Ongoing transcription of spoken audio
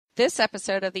This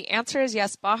episode of the Answer is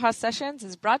Yes Baja Sessions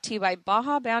is brought to you by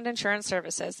Baja Bound Insurance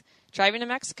Services. Driving to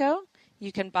Mexico?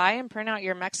 You can buy and print out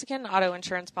your Mexican auto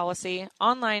insurance policy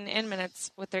online in minutes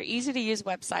with their easy-to-use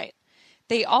website.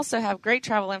 They also have great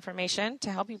travel information to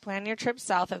help you plan your trip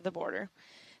south of the border.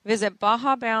 Visit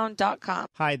bajabound.com.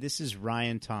 Hi, this is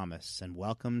Ryan Thomas, and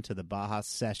welcome to the Baja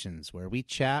Sessions, where we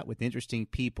chat with interesting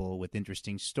people with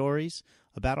interesting stories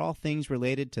about all things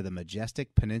related to the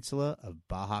majestic peninsula of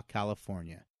Baja,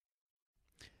 California.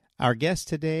 Our guest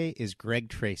today is Greg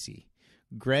Tracy.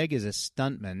 Greg is a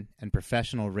stuntman and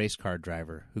professional race car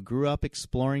driver who grew up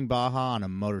exploring Baja on a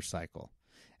motorcycle,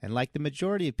 and like the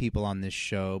majority of people on this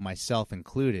show, myself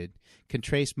included, can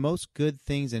trace most good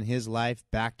things in his life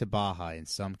back to Baja in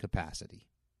some capacity.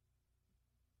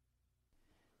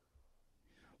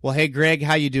 Well, hey, Greg,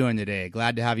 how you doing today?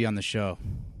 Glad to have you on the show.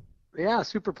 Yeah,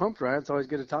 super pumped, Ryan. It's always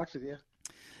good to talk to you.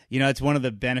 You know, it's one of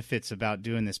the benefits about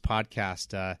doing this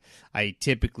podcast. I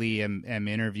typically am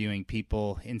interviewing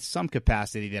people in some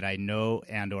capacity that I know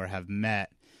and or have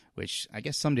met, which I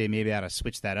guess someday maybe I ought to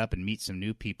switch that up and meet some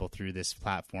new people through this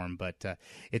platform. But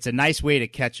it's a nice way to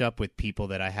catch up with people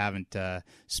that I haven't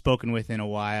spoken with in a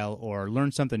while, or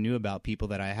learn something new about people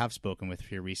that I have spoken with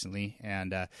here recently.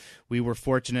 And we were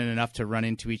fortunate enough to run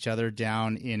into each other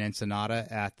down in Ensenada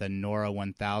at the NORA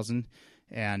 1000.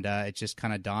 And it just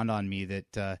kind of dawned on me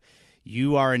that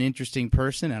you are an interesting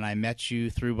person, and I met you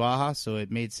through Baja, so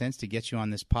it made sense to get you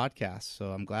on this podcast. So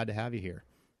I'm glad to have you here.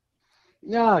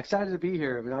 Yeah, excited to be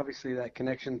here. I mean, obviously that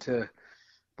connection to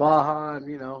Baja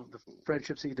and, you know, the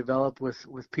friendships that you develop with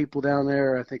people down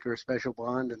there, I think are a special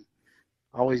bond, and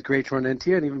always great to run into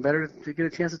you, and even better to get a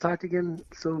chance to talk to you again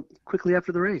so quickly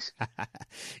after the race.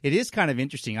 It is kind of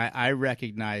interesting. I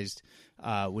recognized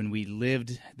when we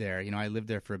lived there, you know, I lived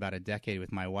there for about a decade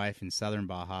with my wife in southern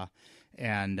Baja,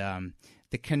 and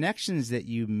the connections that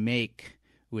you make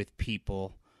with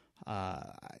people,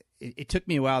 it took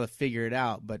me a while to figure it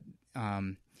out, but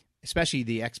especially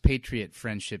the expatriate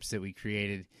friendships that we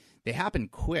created, they happen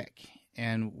quick.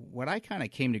 And what I kind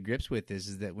of came to grips with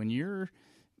is that when you're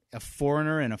a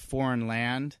foreigner in a foreign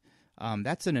land,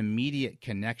 that's an immediate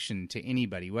connection to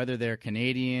anybody, whether they're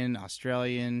Canadian,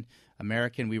 Australian,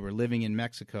 American. We were living in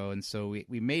Mexico, and so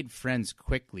we made friends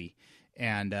quickly,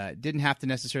 and didn't have to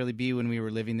necessarily be when we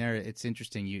were living there. It's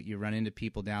interesting. You run into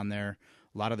people down there.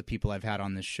 A lot of the people I've had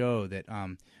on this show that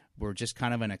were just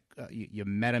kind of you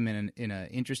met them in an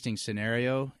interesting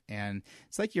scenario, and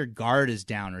it's like your guard is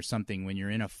down or something when you're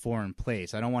in a foreign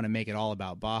place. I don't want to make it all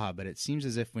about Baja, but it seems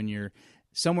as if when you're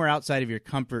somewhere outside of your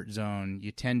comfort zone,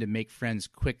 you tend to make friends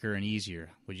quicker and easier.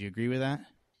 Would you agree with that?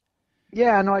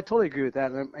 Yeah, no, I totally agree with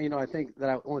that. And, you know, I think that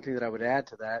the only thing that I would add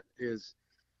to that is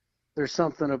there's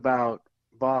something about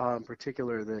Baja in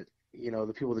particular that, you know,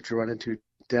 the people that you run into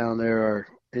down there are,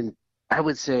 I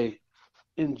would say,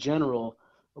 in general,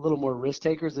 a little more risk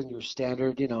takers than your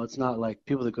standard. You know, it's not like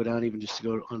people that go down even just to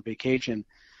go on vacation.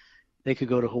 They could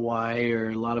go to Hawaii or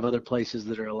a lot of other places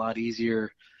that are a lot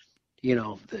easier, you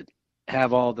know, that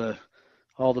have all the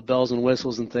bells and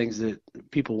whistles and things that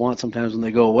people want sometimes when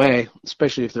they go away,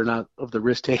 especially if they're not of the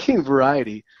risk-taking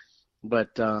variety. But,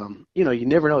 you know, you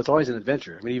never know. It's always an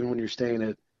adventure. I mean, even when you're staying at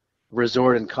a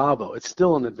resort in Cabo, it's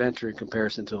still an adventure in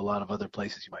comparison to a lot of other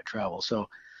places you might travel. So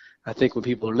I think when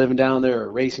people are living down there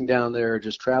or racing down there or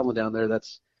just traveling down there,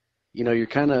 that's, you know, you're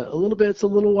kind of it's a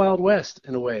little Wild West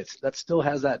in a way. That still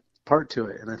has that part to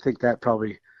it. And I think that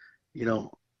probably, you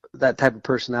know, that type of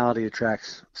personality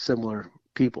attracts similar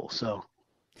people. So,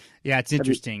 yeah, it's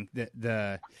interesting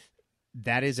that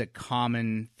is a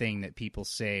common thing that people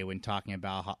say when talking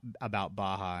about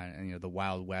Baja and, you know, the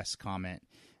Wild West comment.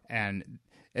 And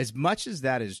as much as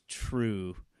that is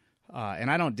true, and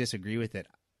I don't disagree with it,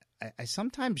 I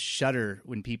sometimes shudder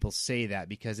when people say that,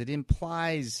 because it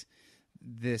implies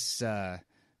this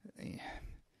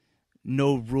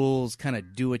no rules, kind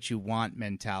of do what you want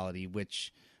mentality,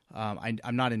 which I'm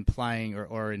not implying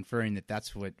or inferring that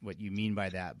that's what you mean by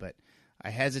that, but I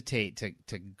hesitate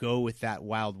to go with that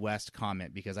Wild West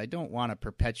comment, because I don't want to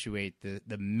perpetuate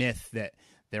the myth that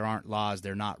there aren't laws,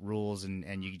 there are not rules,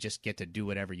 and you just get to do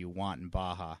whatever you want in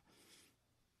Baja.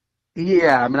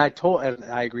 Yeah, I mean,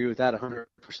 I agree with that 100%.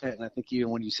 And I think even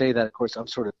when you say that, of course, I'm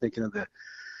sort of thinking of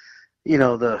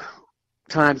the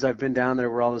times I've been down there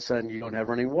where all of a sudden you don't have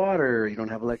running water, you don't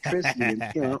have electricity.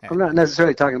 And, you know, I'm not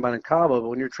necessarily talking about in Cabo, but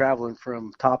when you're traveling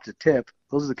from top to tip,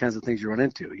 those are the kinds of things you run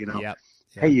into. You know, Yep.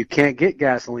 Hey, you can't get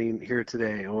gasoline here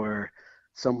today, or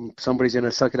somebody's going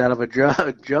to suck it out of a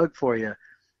jug for you,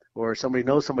 or somebody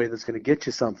knows somebody that's going to get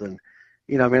you something.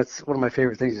 You know, I mean, it's one of my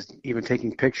favorite things is even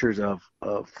taking pictures of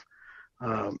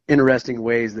interesting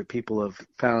ways that people have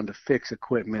found to fix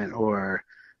equipment, or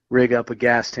rig up a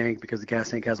gas tank because the gas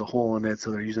tank has a hole in it, so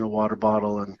they're using a water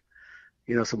bottle and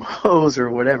some hose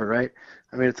or whatever, right?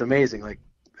 I mean, it's amazing. Like,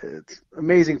 it's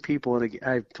amazing people, and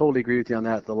I totally agree with you on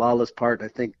that. The lawless part, I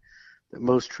think that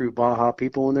most true Baja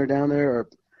people when they're down there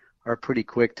are pretty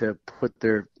quick to put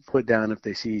their foot down if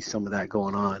they see some of that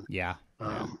going on. Yeah.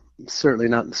 Certainly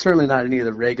not any of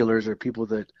the regulars or people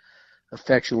that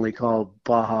affectionately call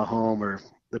Baja home, or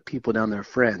the people down there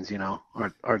friends,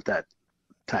 aren't that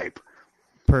type.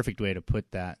 Perfect way to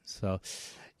put that. So,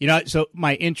 so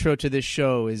my intro to this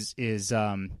show is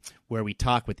where we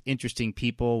talk with interesting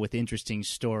people with interesting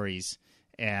stories,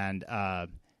 and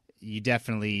you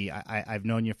definitely, I've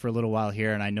known you for a little while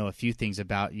here, and I know a few things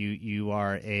about you. You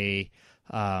are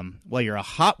you're a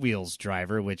Hot Wheels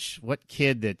driver, which what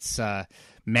kid that's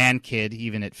man kid,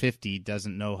 even at 50,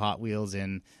 doesn't know Hot Wheels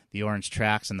and the orange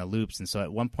tracks and the loops. And so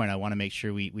at one point I want to make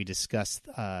sure we discuss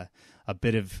a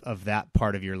bit of that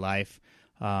part of your life.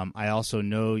 I also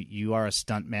know you are a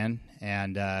stuntman,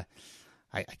 and I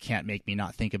can't make me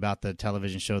not think about the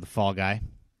television show The Fall Guy.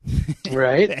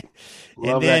 Right.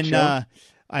 Love and then that show.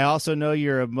 I also know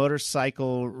you're a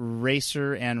motorcycle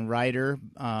racer and rider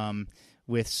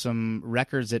with some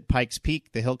records at Pikes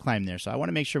Peak, the hill climb there. So I want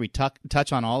to make sure we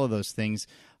touch on all of those things.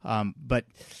 But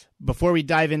before we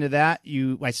dive into that,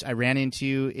 I ran into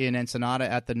you in Ensenada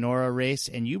at the Nora race,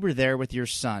 and you were there with your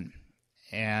son.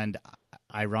 And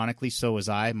ironically, so was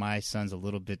I. My son's a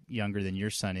little bit younger than your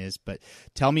son is. But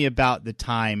tell me about the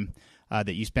time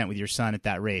that you spent with your son at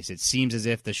that race. It seems as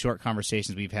if the short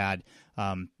conversations we've had,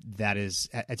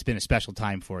 it's been a special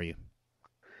time for you.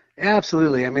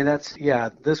 Absolutely. I mean,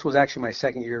 this was actually my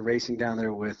second year racing down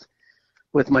there with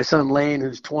my son Lane,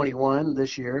 who's 21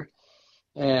 this year.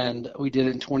 And we did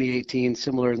it in 2018,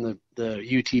 similar in the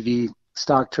UTV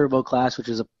stock turbo class, which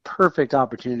is a perfect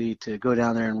opportunity to go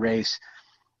down there and race,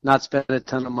 not spend a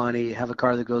ton of money, have a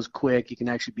car that goes quick. You can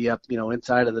actually be up,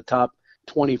 inside of the top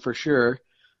 20 for sure,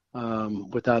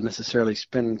 without necessarily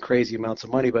spending crazy amounts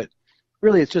of money. But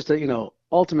really, it's just a,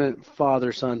 ultimate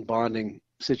father-son bonding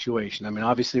situation. I mean,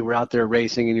 obviously we're out there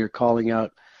racing and you're calling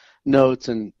out notes,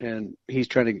 and he's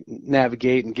trying to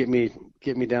navigate and get me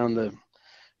down the,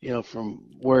 from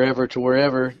wherever to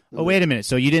wherever. Oh, wait a minute.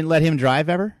 So you didn't let him drive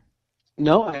ever?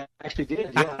 No, I actually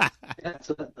did. Yeah.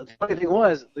 So the funny thing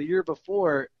was, the year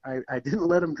before, I didn't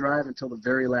let him drive until the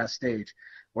very last stage,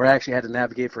 where I actually had to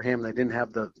navigate for him. They didn't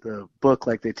have the book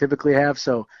like they typically have,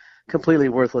 so completely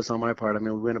worthless on my part. I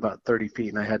mean, we went about 30 feet,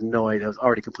 and I had no idea. I was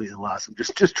already completely lost. I'm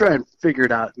just trying to figure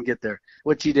it out and get there,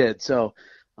 which he did. So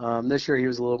this year he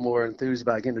was a little more enthused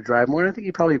about getting to drive more. And I think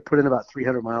he probably put in about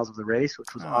 300 miles of the race,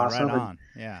 which was awesome. Right on.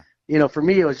 Yeah. For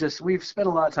me, it was just, we've spent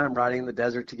a lot of time riding in the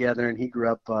desert together, and he grew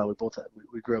up,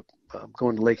 we grew up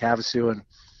going to Lake Havasu,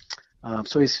 and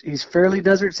so he's fairly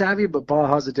desert savvy, but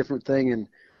Baja's a different thing, and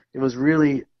it was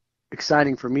really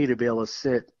exciting for me to be able to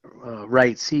sit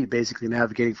right seat, basically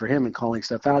navigating for him and calling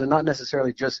stuff out, and not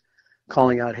necessarily just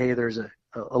calling out, hey, there's a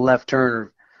left turn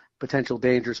or potential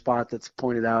danger spot that's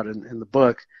pointed out in the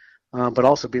book, but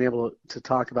also being able to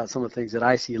talk about some of the things that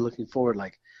I see looking forward,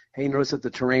 like, hey, notice that the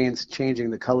terrain's changing,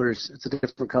 the colors, it's a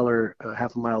different color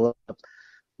half a mile up.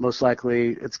 Most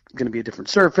likely it's going to be a different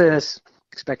surface.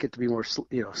 Expect it to be more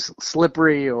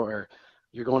slippery, or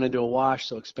you're going into a wash,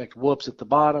 so expect whoops at the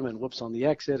bottom and whoops on the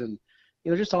exit, and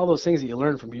just all those things that you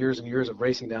learn from years and years of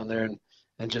racing down there,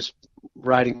 and just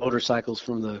riding motorcycles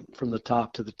from the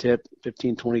top to the tip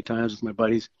 15, 20 times with my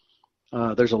buddies.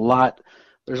 There's a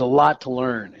lot to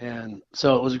learn, and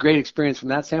so it was a great experience from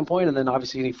that standpoint. And then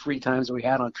obviously any free times that we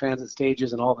had on transit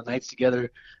stages and all the nights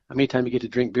together, anytime you get to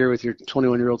drink beer with your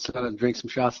 21-year-old son and drink some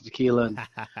shots of tequila and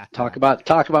talk about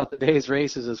the day's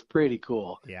races is pretty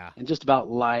cool. Yeah. And just about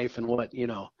life and what,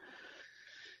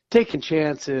 taking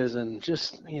chances and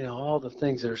just, all the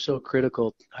things that are so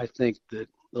critical, I think, that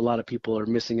a lot of people are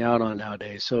missing out on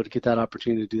nowadays. So to get that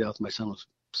opportunity to do that with my son was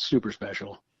super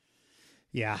special.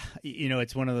 Yeah,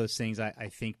 it's one of those things.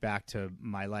 I think back to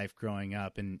my life growing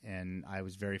up, and I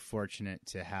was very fortunate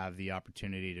to have the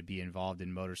opportunity to be involved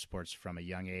in motorsports from a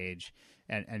young age,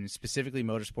 and specifically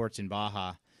motorsports in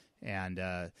Baja.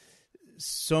 And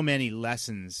so many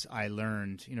lessons I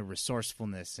learned,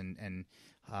 resourcefulness and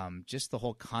just the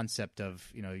whole concept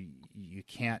of, you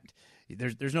can't,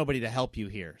 there's nobody to help you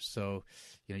here. So,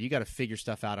 you got to figure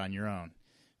stuff out on your own.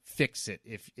 Fix it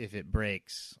if it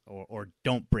breaks, or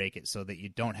don't break it so that you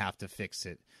don't have to fix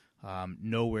it.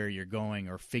 Know where you're going,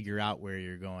 or figure out where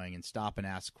you're going, and stop and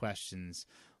ask questions.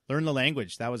 Learn the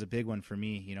language. That was a big one for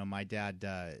me. My dad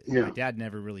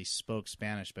never really spoke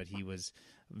Spanish, but he was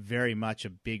very much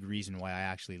a big reason why I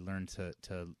actually learned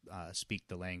to speak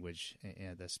the language,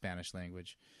 the Spanish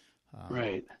language.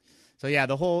 Right. So yeah,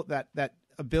 the whole that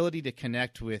ability to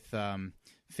connect with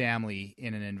family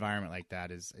in an environment like that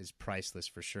is priceless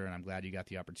for sure, and I'm glad you got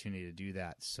the opportunity to do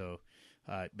that. So,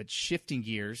 but shifting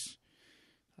gears,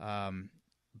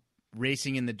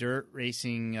 racing in the dirt,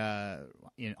 racing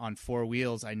on four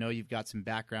wheels. I know you've got some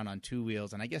background on two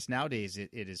wheels, and I guess nowadays it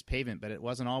is pavement, but it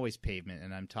wasn't always pavement.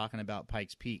 And I'm talking about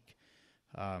Pikes Peak.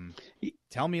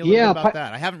 Tell me a little bit about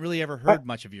that. I haven't really ever heard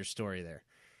much of your story there.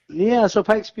 Yeah, so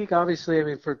Pikes Peak, obviously, I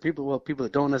mean, for people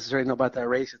that don't necessarily know about that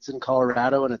race, it's in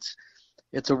Colorado, and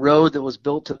it's a road that was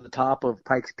built to the top of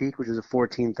Pikes Peak, which is a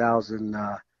 14,000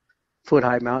 foot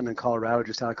high mountain in Colorado,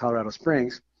 just out of Colorado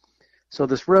Springs. So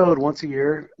this road, once a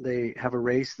year, they have a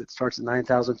race that starts at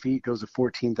 9,000 feet, goes to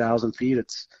 14,000 feet.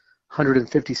 It's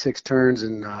 156 turns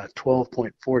and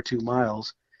 12.42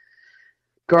 miles.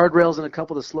 Guardrails in a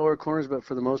couple of the slower corners, but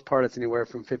for the most part, it's anywhere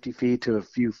from 50 feet to a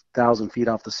few thousand feet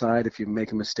off the side if you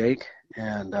make a mistake.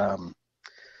 And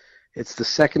it's the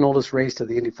second oldest race to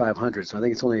the Indy 500, so I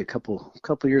think it's only a couple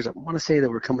years. I want to say that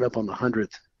we're coming up on the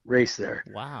 100th race there.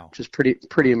 Wow, which is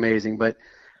pretty amazing. But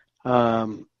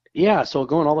yeah, so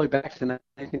going all the way back to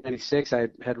 1996, I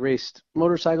had raced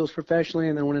motorcycles professionally,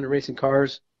 and then went into racing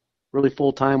cars really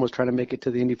full time. Was trying to make it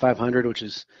to the Indy 500, which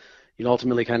is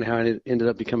ultimately kind of how I ended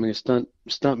up becoming a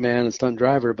stuntman and stunt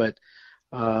driver. But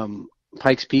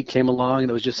Pikes Peak came along,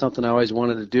 and it was just something I always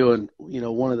wanted to do. And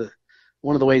one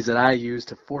of the ways that I use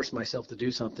to force myself to do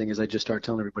something is I just start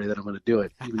telling everybody that I'm going to do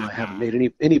it, even though I haven't made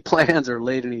any plans or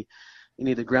laid any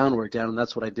of the groundwork down. And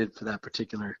that's what I did for that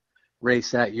particular race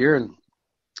that year, and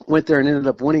went there and ended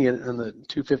up winning it in the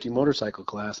 250 motorcycle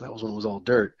class. That was when it was all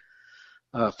dirt.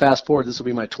 Fast forward, this will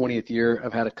be my 20th year.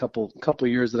 I've had a couple of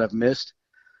years that I've missed,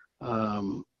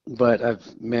 but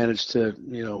I've managed to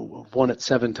won it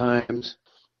 7 times,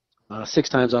 6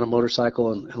 times on a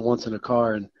motorcycle and once in a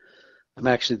car. And I'm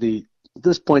actually at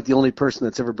this point the only person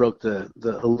that's ever broke the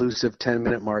elusive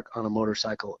 10-minute mark on a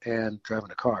motorcycle and driving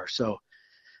a car. So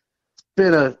it's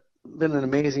been an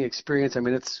amazing experience. I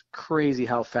mean, it's crazy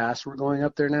how fast we're going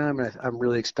up there now. I mean, I'm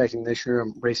really expecting this year.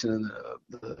 I'm racing in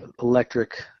the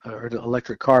electric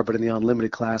car, but in the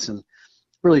unlimited class, and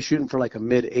really shooting for like a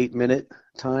mid 8-minute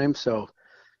time. So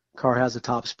car has a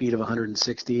top speed of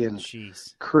 160 and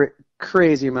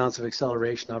crazy amounts of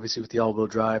acceleration, obviously with the all-wheel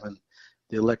drive and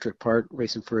the electric part,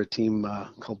 racing for a team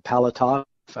called Palatop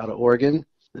out of Oregon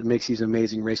that makes these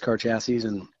amazing race car chassis,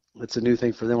 and it's a new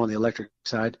thing for them on the electric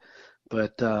side.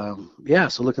 But yeah,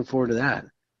 so looking forward to that.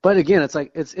 But again, it's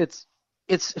like it's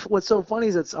what's so funny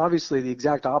is it's obviously the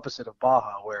exact opposite of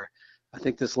Baja, where I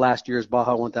think this last year's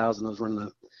Baja 1000, I was running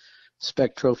the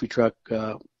spec trophy truck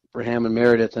for Ham and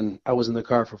Meredith, and I was in the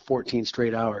car for 14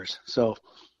 straight hours. So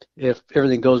if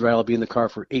everything goes right, I'll be in the car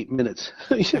for 8 minutes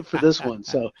for this one.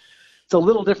 So it's a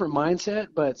little different mindset,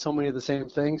 but so many of the same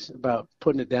things about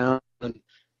putting it down. And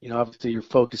obviously your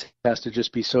focus has to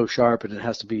just be so sharp, and it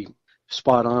has to be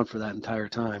spot on for that entire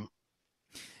time.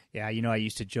 Yeah, I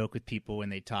used to joke with people when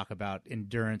they talk about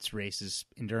endurance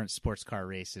sports car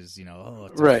races, it's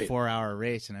a 4-hour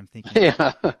race, and I'm thinking,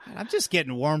 yeah, I'm just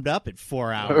getting warmed up at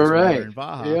 4 hours right. in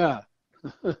Baja.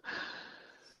 Yeah.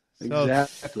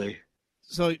 Exactly.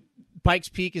 So Pikes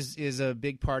Peak is a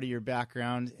big part of your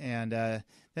background, and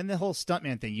then the whole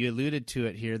stuntman thing. You alluded to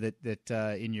it here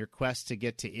that in your quest to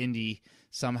get to Indy,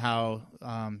 somehow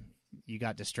you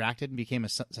got distracted and became a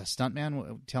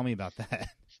stuntman. Tell me about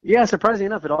that. Yeah, surprisingly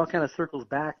enough, it all kind of circles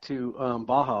back to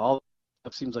Baja. All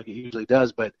it seems like it usually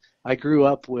does, but I grew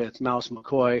up with Mouse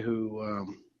McCoy,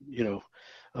 who,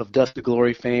 of Dust to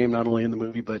Glory fame, not only in the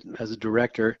movie but as a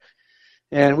director.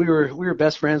 And we were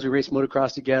best friends. We raced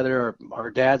motocross together. Our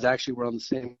dads actually were on the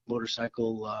same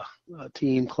motorcycle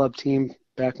club team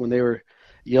back when they were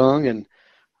young, and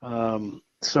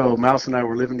so Mouse and I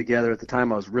were living together at the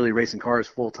time. I was really racing cars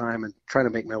full time and trying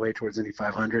to make my way towards Indy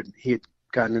 500. He had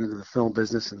gotten into the film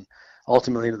business and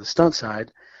ultimately into the stunt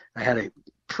side. I had a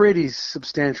pretty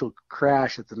substantial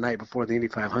crash at the night before the Indy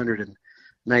 500 in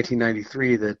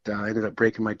 1993 that ended up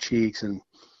breaking my cheeks and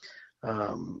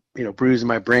bruising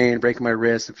my brain, breaking my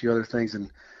wrist, a few other things. And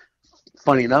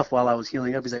funny enough, while I was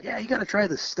healing up, he's like, "Yeah, you got to try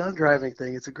this stunt driving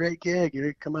thing. It's a great gig.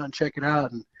 Come out and check it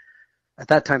out." And at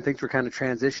that time, things were kind of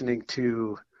transitioning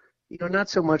to, not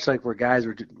so much like where guys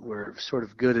were sort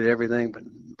of good at everything,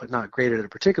 but not great at a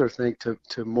particular thing,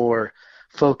 to more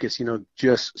focus,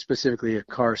 just specifically a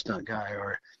car stunt guy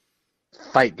or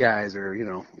fight guys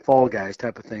or, fall guys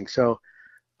type of thing. So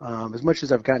as much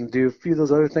as I've gotten to do a few of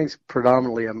those other things,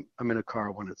 predominantly I'm in a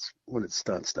car when it's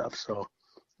stunt stuff. So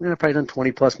I've probably done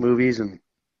 20 plus movies, and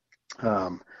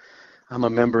I'm a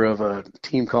member of a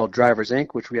team called Drivers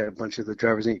Inc., which we had a bunch of the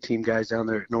Drivers Inc. team guys down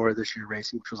there at NORA this year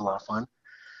racing, which was a lot of fun.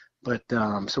 But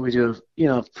so we do,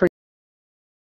 pretty